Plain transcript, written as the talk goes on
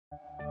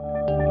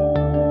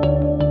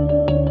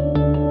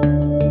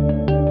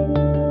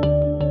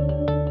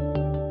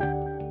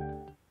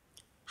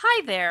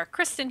Hi there,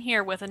 Kristen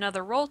here with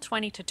another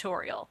Roll20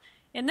 tutorial.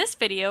 In this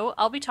video,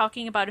 I'll be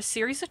talking about a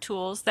series of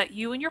tools that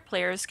you and your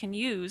players can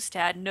use to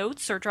add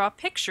notes or draw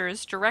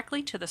pictures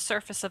directly to the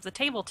surface of the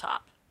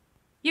tabletop.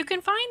 You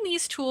can find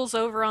these tools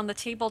over on the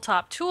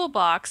tabletop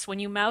toolbox when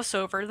you mouse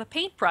over the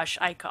paintbrush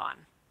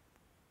icon.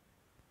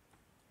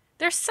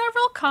 There's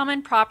several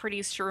common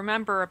properties to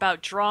remember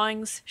about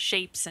drawings,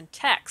 shapes, and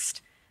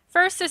text.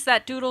 First is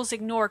that doodles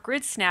ignore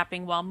grid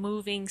snapping while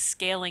moving,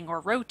 scaling,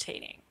 or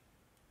rotating.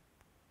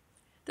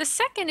 The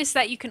second is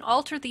that you can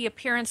alter the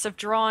appearance of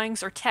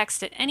drawings or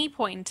text at any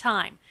point in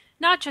time,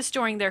 not just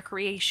during their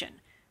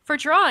creation. For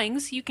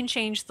drawings, you can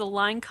change the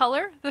line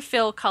color, the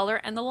fill color,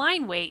 and the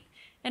line weight,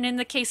 and in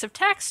the case of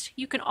text,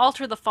 you can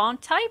alter the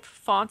font type,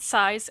 font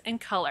size,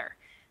 and color.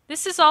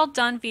 This is all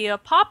done via a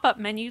pop-up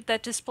menu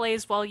that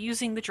displays while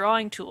using the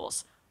drawing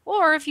tools,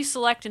 or if you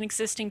select an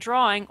existing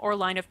drawing or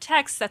line of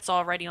text that's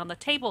already on the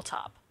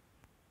tabletop.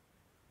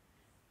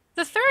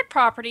 The third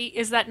property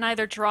is that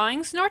neither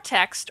drawings nor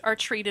text are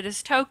treated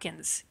as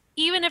tokens,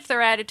 even if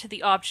they're added to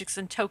the Objects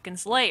and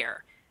Tokens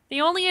layer.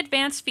 The only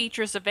advanced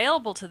features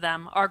available to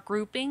them are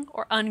grouping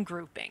or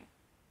ungrouping.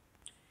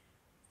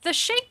 The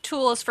Shape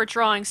tool is for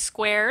drawing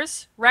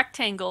squares,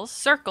 rectangles,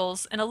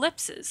 circles, and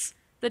ellipses.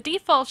 The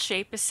default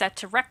shape is set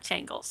to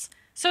rectangles,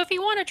 so if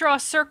you want to draw a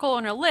circle or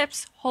an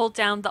ellipse, hold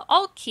down the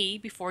Alt key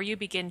before you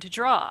begin to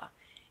draw.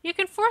 You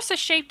can force a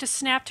shape to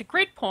snap to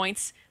grid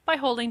points by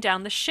holding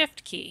down the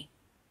Shift key.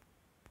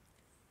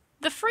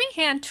 The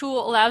Freehand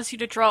Tool allows you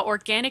to draw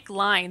organic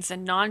lines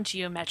and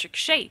non-geometric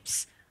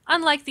shapes.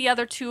 Unlike the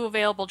other two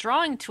available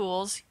drawing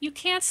tools, you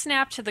can't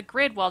snap to the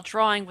grid while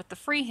drawing with the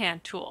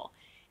Freehand Tool.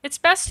 It's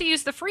best to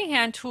use the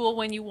Freehand Tool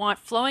when you want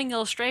flowing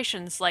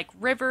illustrations like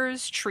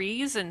rivers,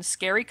 trees, and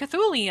scary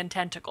Cthulhian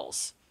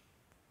tentacles.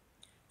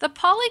 The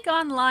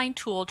Polygon Line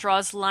tool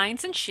draws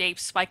lines and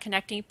shapes by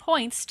connecting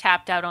points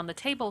tapped out on the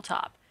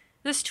tabletop.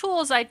 This tool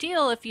is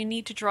ideal if you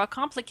need to draw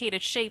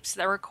complicated shapes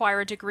that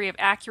require a degree of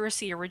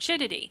accuracy or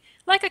rigidity,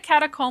 like a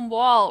catacomb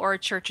wall or a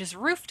church's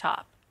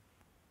rooftop.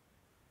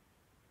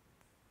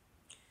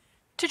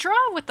 To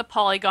draw with the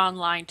Polygon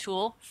Line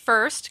tool,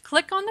 first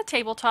click on the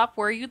tabletop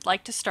where you'd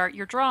like to start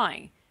your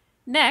drawing.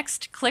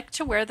 Next, click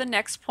to where the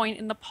next point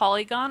in the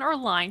polygon or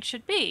line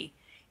should be.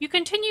 You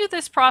continue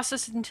this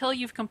process until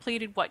you've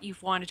completed what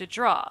you've wanted to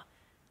draw.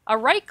 A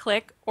right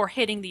click or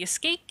hitting the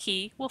Escape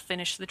key will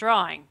finish the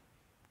drawing.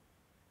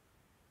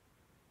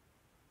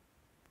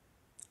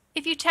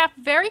 If you tap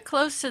very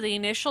close to the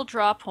initial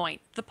draw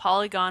point, the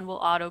polygon will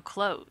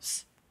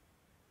auto-close.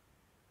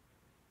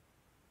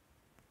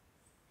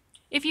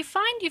 If you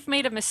find you've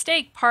made a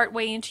mistake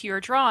partway into your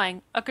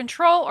drawing, a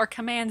Control or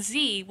Command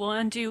Z will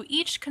undo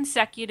each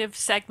consecutive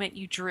segment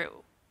you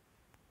drew.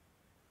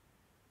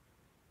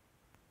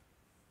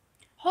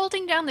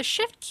 Holding down the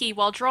Shift key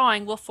while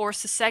drawing will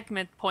force the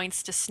segment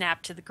points to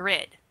snap to the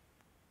grid.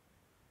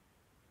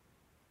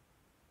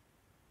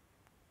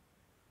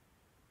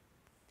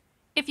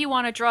 If you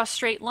want to draw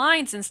straight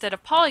lines instead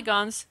of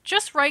polygons,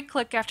 just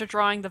right-click after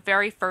drawing the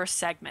very first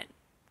segment.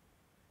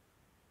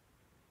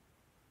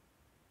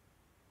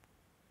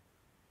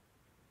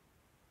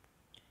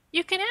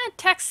 You can add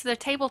text to the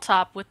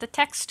tabletop with the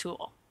Text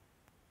tool.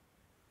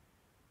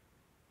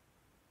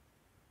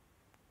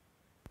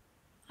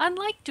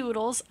 Unlike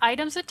doodles,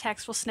 items of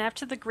text will snap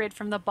to the grid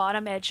from the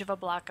bottom edge of a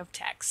block of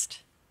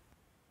text.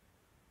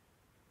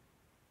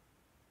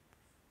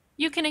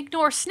 You can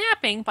ignore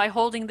snapping by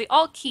holding the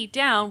Alt key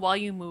down while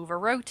you move or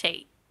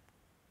rotate.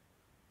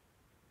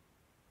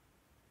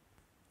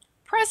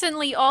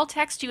 Presently, all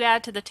text you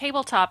add to the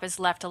tabletop is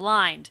left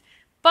aligned,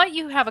 but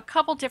you have a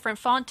couple different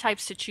font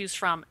types to choose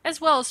from,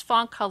 as well as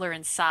font color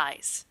and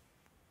size.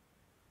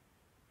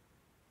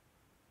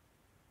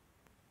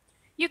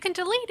 You can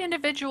delete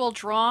individual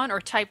drawn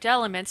or typed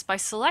elements by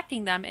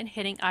selecting them and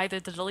hitting either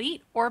the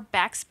Delete or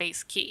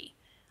Backspace key.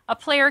 A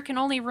player can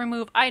only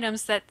remove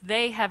items that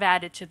they have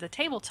added to the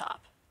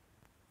tabletop.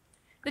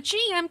 The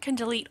GM can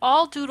delete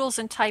all doodles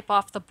and type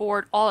off the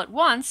board all at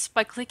once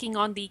by clicking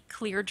on the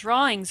Clear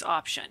Drawings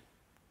option.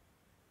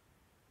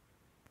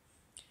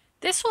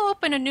 This will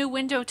open a new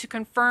window to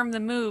confirm the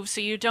move so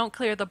you don't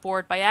clear the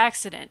board by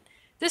accident.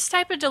 This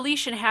type of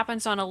deletion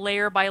happens on a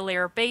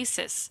layer-by-layer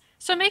basis,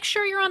 so make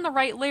sure you're on the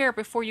right layer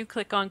before you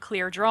click on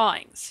Clear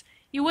Drawings.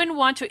 You wouldn't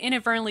want to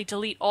inadvertently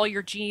delete all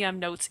your GM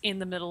notes in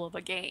the middle of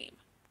a game.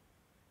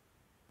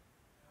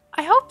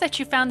 I hope that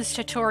you found this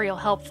tutorial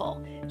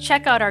helpful.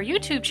 Check out our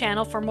YouTube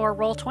channel for more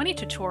Roll20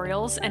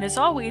 tutorials, and as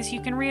always, you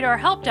can read our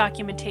help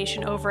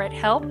documentation over at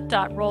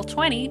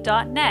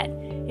help.roll20.net.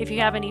 If you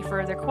have any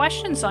further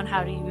questions on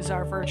how to use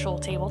our virtual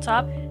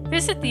tabletop,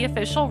 visit the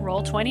official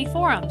Roll20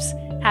 forums.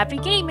 Happy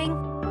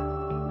gaming!